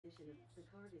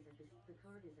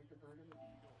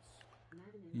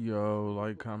Yo,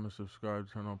 like, comment, subscribe,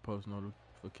 turn on post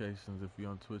notifications. If you're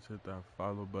on Twitch, hit that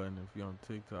follow button. If you're on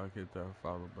TikTok, hit that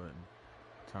follow button.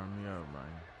 Turn me up,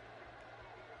 man.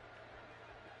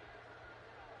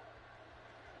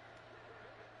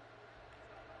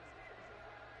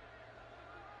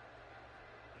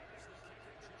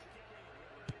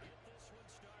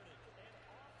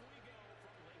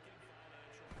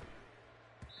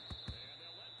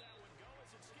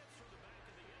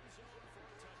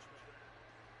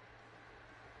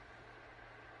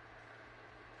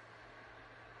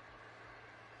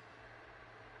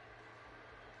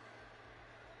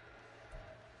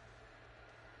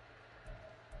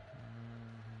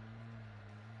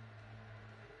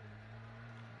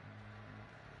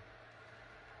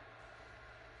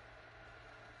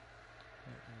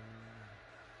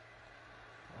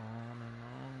 On and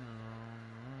on and on.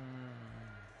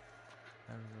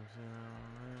 As I sit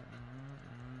on it.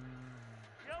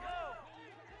 Yellow!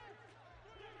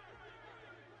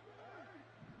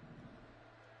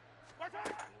 Watch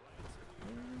out!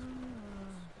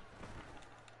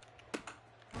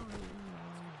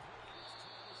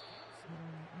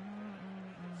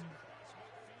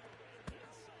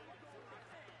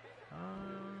 I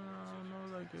don't know,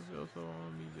 like it feels so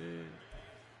on me dead.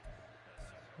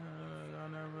 I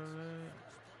never let.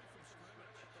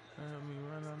 Help me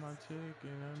run out my check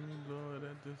and help me blow it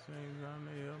at the same time.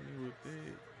 They help me with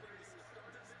it.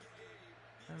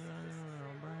 And I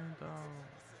know brain dog.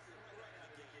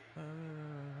 Thank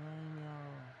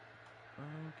y'all.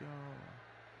 Thank y'all.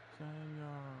 Thank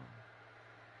y'all.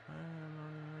 I know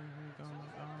we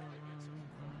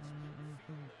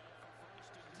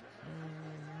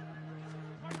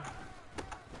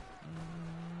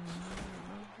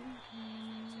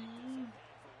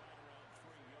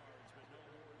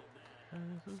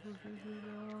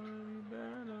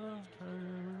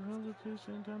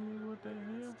competition, tell me what they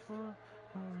here for.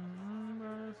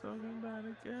 Brother, talking about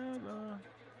together.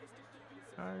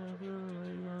 I am feeling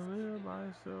like you gonna live by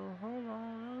yourself. Hold on,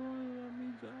 I don't let me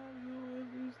drive you if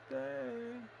you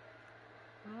stay.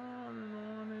 On and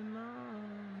on and on.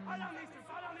 Fall down these two!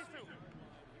 Fall down these two!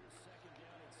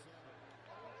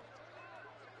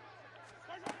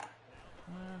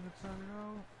 I had to turn it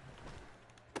off.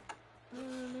 That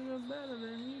nigga better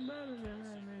than he better than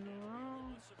that nigga,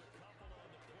 wrong.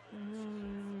 And he don't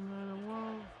even let it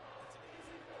walk.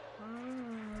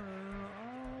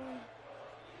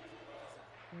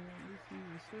 This is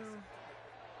yourself.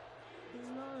 You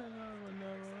know that I would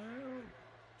never help.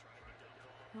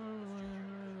 I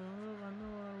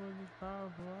know I wasn't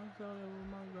powerful. I thought it was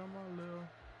my grandma little.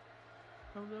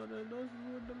 I thought that those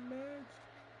were the match.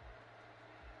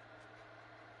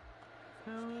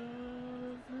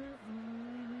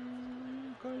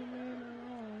 Cause you in the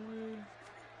wrong way.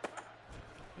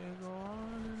 It go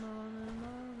on and on and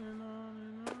on and on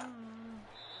and on.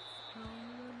 Don't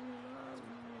let me love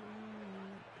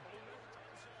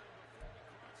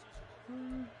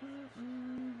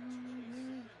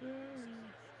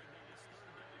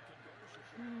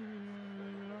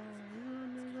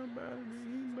nigga better than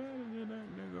he better than that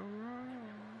nigga wrong.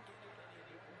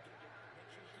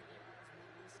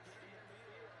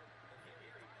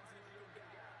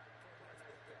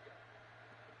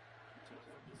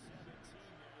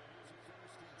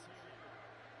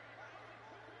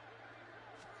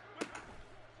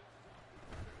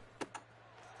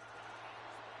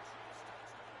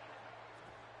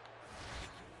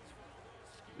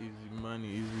 Easy money,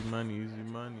 easy money, easy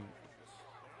money.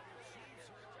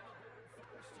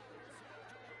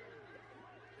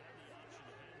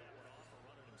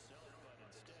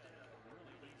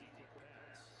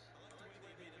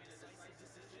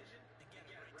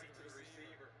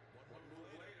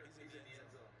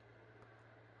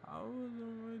 I was on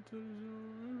my way to the show.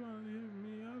 Everybody hit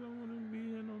me. I don't want to be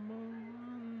here no more.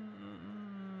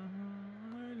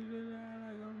 Ready to die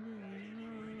like I'm being.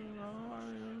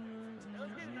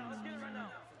 Let's get it now. Let's get it right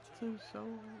now. To the show.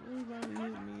 Everybody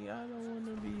hit me. I don't want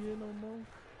to be here no more.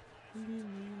 Give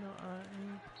me no, I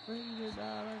ain't ready to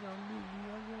die like I'm busy.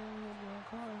 I'm going with my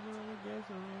car, so I guess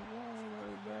I'm going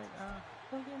way back. I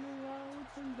fucking around with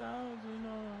some dogs and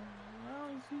all. I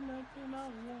don't see nothing I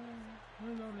want.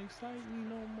 It don't excite me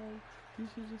no more. This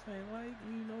shit just ain't like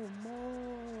me no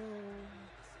more.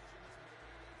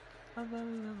 I better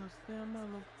understand my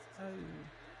little hey.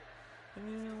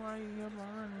 And why you keep on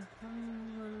running?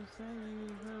 I'm gonna say you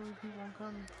never keep on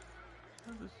coming.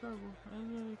 That's a struggle. I ain't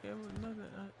really care with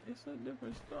nothing. It's a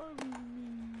different story with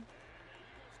me.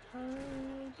 I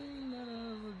think that I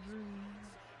have a dream,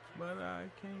 but I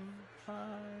can't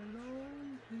find no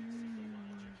peace.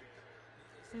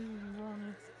 Anything you want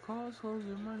it. Cars, clothes,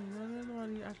 and money.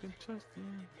 Nobody I can trust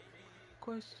in.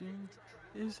 Question.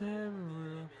 Is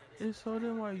heaven real? If so,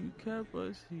 then why you kept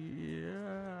us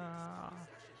here?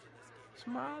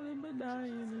 Smiling but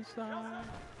dying inside.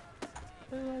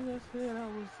 And like I said, I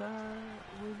was tired.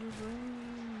 Would you blame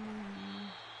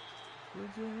me?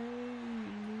 Would you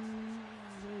hate me?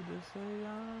 They just say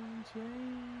I'm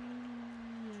changing.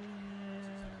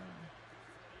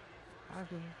 I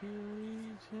can feel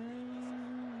it changing.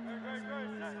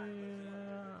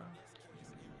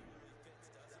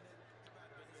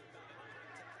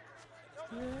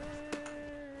 Yeah,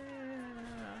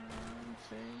 I'm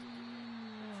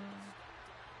changing.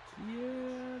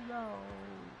 Yeah, dog.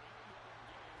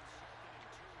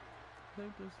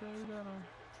 Safe to say that I'm.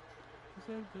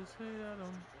 Safe to say that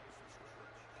I'm.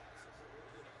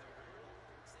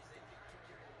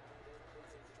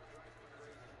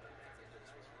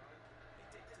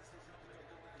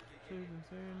 Safe to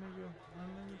say, nigga, my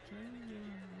nigga changing.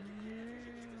 Yeah.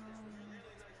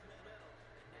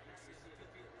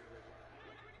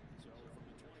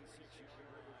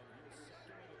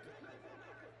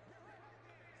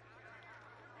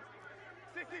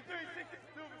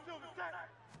 Silver, set.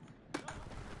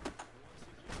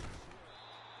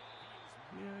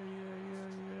 Yeah, yeah, yeah,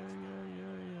 yeah, yeah,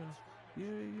 yeah, yeah.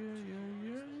 Yeah, yeah, yeah,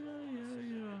 yeah, yeah, yeah,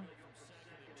 yeah.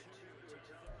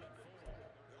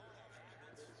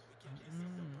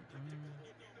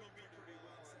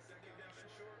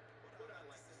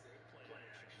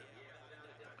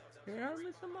 Yeah, I'm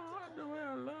missing my heart the way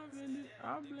I love it. I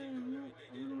blame you.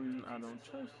 You the reason I don't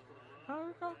trust. I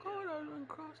got caught out and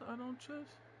cross. I don't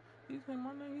trust. He said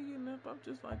my name, he getting left up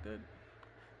just like that.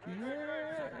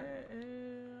 Yeah,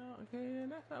 okay,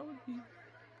 and that's how it be.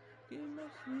 Getting no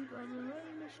sleep, I've been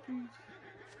running the streets.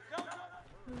 I've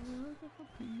been looking for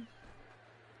peace.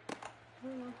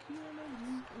 Put my key in the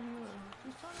Jeep, yeah.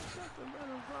 Just trying to set the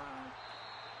better vibe.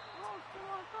 Lost in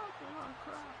my thoughts and I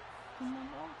cry. Too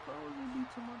much on clothes, it be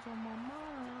too much on my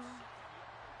mind.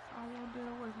 I won't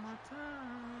dare waste my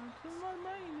time. Too much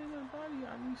brain in the body,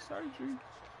 I need surgery.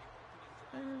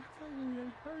 And it's crazy, they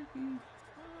perky.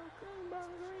 I don't think about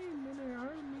green, but they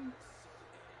hurt me.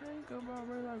 Think about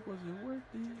red, like, was it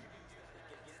worth it?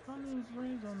 All his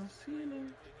brains on the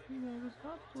ceiling. He gave his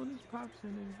pops with his pops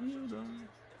and it healed him.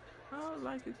 I was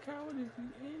like a coward if you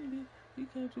ended. You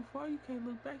came too far, you can't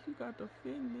look back, you got the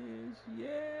finish.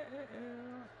 Yeah.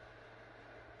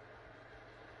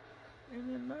 And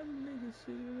another nigga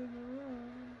sitting in the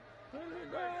room. Pray to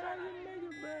God I can make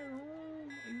it back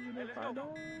home. Even if I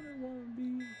don't, it won't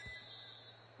be.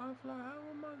 I fly high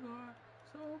with my guard.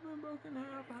 So open, broken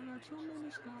half, I got too many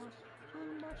scars.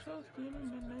 Putting my trust in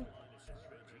them and they.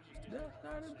 That's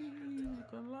gotta be easy,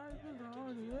 cause life is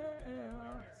hard,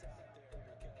 yeah.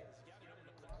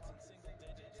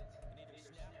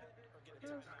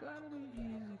 That's gotta be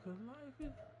easy, cause life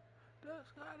is.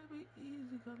 That's gotta be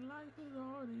easy, cause life is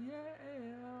hard,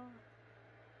 yeah.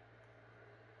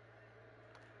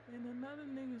 And another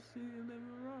nigga still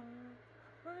living wrong.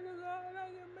 Pray to God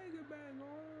I can make it back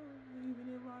home. Even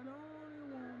if I don't, it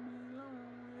won't be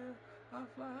long, yeah. I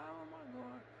fly high on my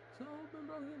guard. So open,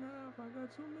 broken half, I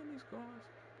got too many scars.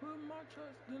 Put my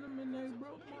trust in them and they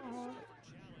broke my heart.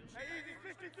 Hey, easy,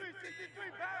 63,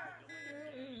 back.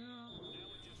 Yeah.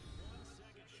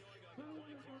 Put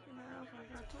open, broken half, I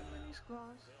got too many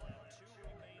scars.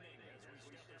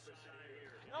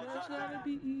 That's gotta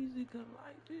be easy, cause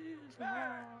life is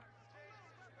hard.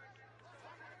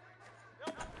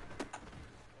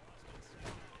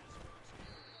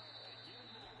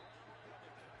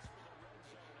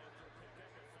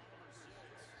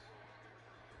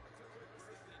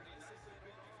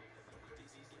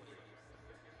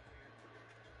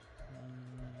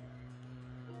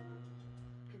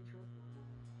 Control.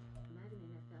 Madden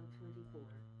NFL 24.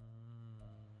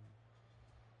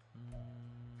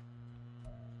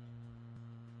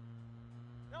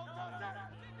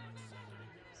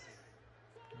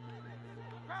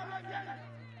 Crowd like that.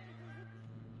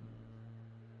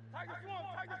 Tiger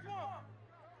Swamp.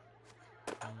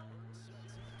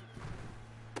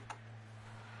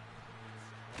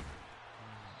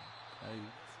 Hey,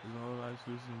 his whole life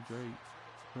switching Drake.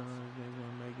 Put on his niggas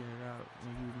and making it out.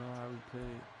 When you know how we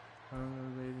play it.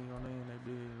 Elevating on there in that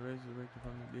bed. Resurrected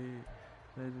from the dead.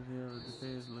 Says as hell that the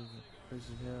feds looking.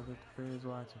 Fresh as hell that the feds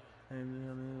watching. And the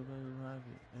hell the players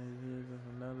profit. And his head's just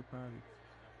another profit.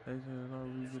 They said, oh,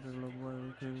 we get the little boy.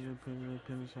 We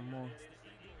penny some more.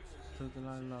 Took a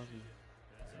lot of losses.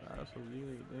 Ah, so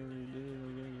good. They really did.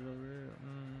 They did it over there.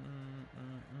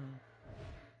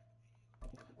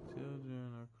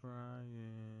 Children are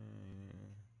crying.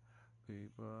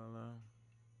 People are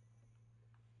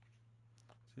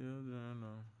Children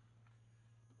of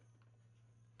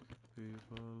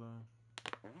people.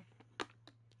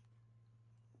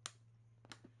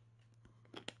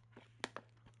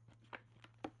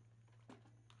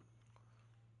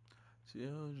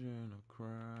 Children are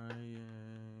crying.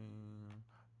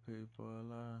 People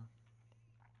are.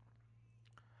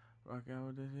 Rock out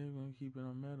with that shit, gonna keep it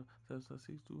on metal. 7 6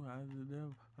 too high as the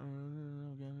devil.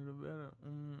 I'm getting it better.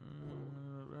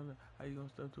 How you gonna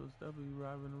step to a stepper? You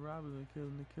robbing the robbers and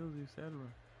killing the killers, etc.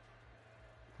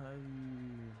 How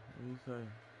you say?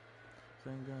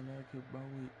 Same gun that killed by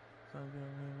week. Same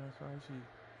gun that's all shit.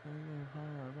 Same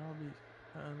gun that's all beats.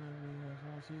 That's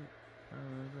all shit.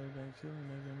 They chilling,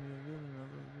 they give me a villain.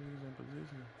 I'm in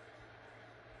position.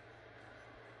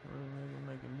 We're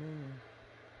making millions.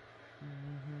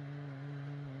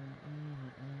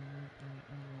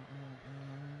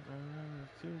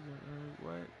 Children,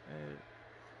 what?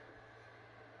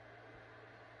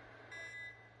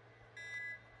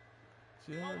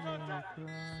 Children are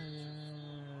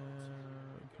crying,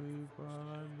 people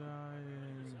are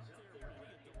dying.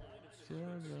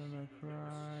 Children are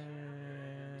crying,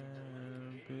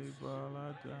 people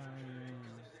are dying.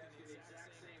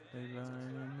 They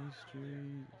lying in these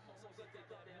streets,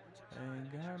 ain't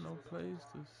got no place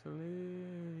to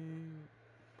sleep.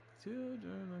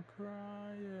 Children are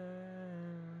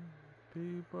crying,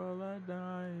 people are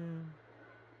dying.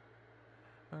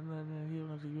 And then he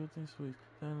wants to get in switch.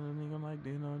 Then the nigga like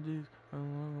they know this.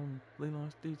 They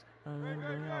on sticks. And then they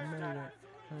all mad at.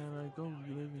 And like go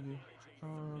you live you.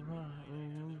 Oh cry. We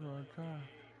gonna try.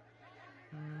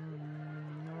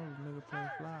 No nigga play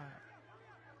fly.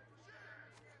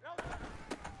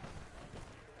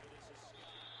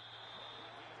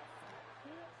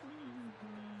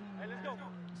 Hey, let's go.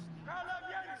 Crowd love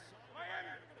Yannis.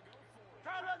 Miami.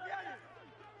 Crowd love Yannis.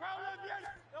 Crowd love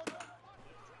Yannis.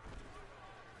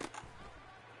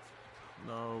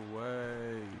 No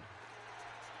way.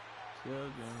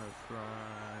 Children are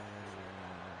crying.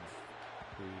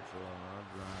 People are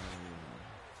dying.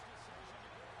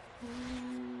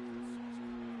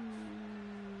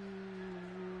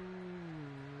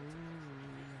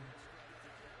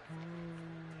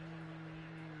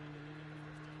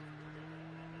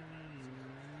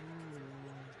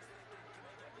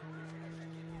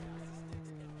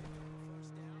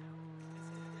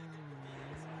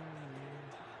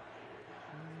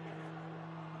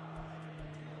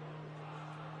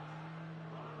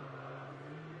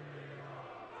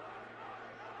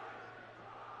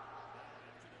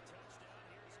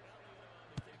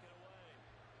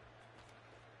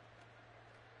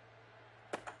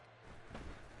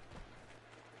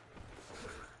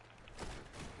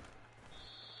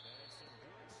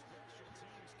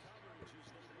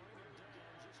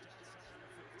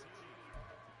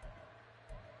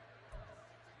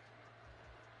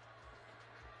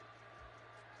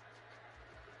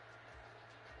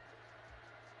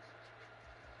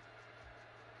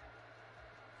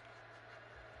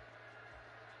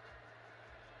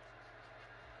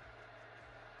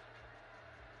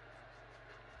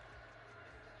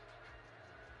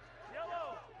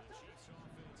 Yellow.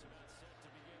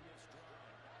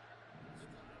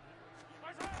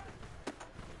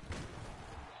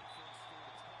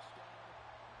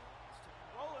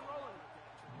 Rolling, rolling.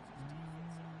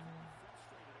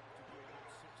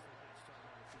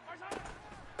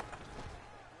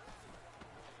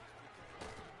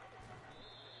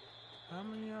 How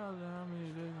many hours and how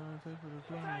many days gonna take for the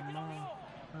club? My mom.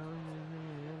 I was just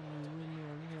with me.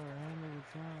 I just got a hand of the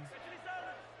time.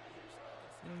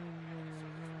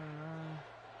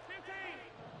 15.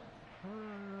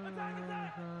 Attack,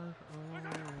 attack. I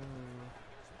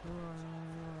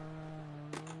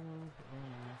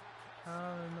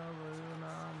know, but you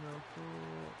know I'm your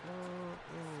fool.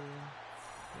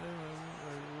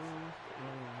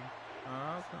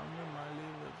 I'll come in my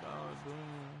leave without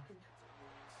doing.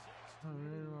 I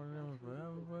really want them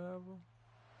forever, forever.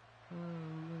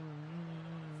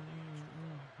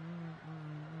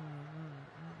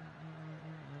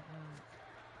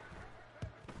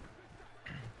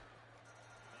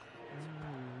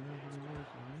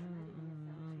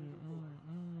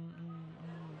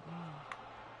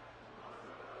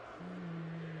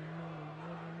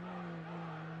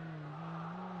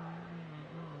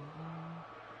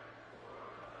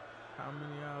 How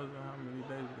many hours and how many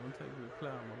days it's gonna take to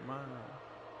clear my mind?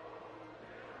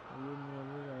 I really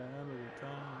gotta handle the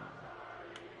time.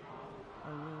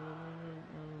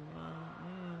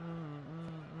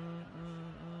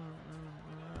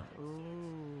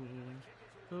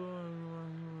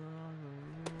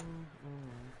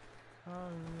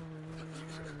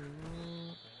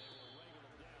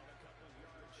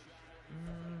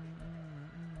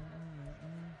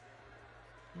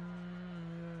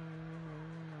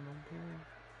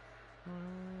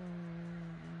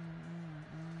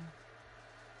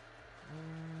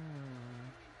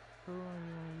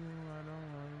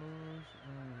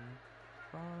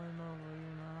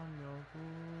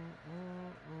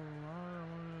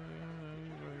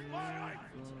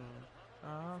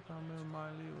 How come in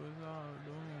my league was all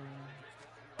doing?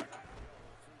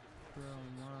 Girl,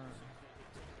 mine.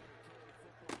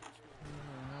 You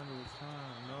can handle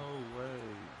time. No way.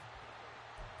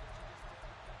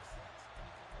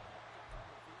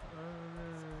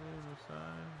 The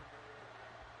sign.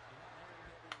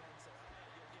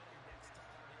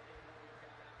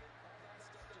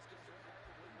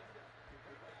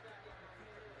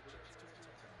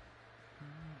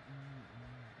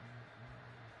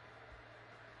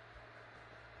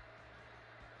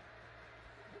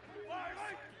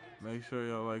 Make sure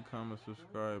y'all like, comment,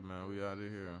 subscribe, man. We out of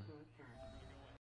here.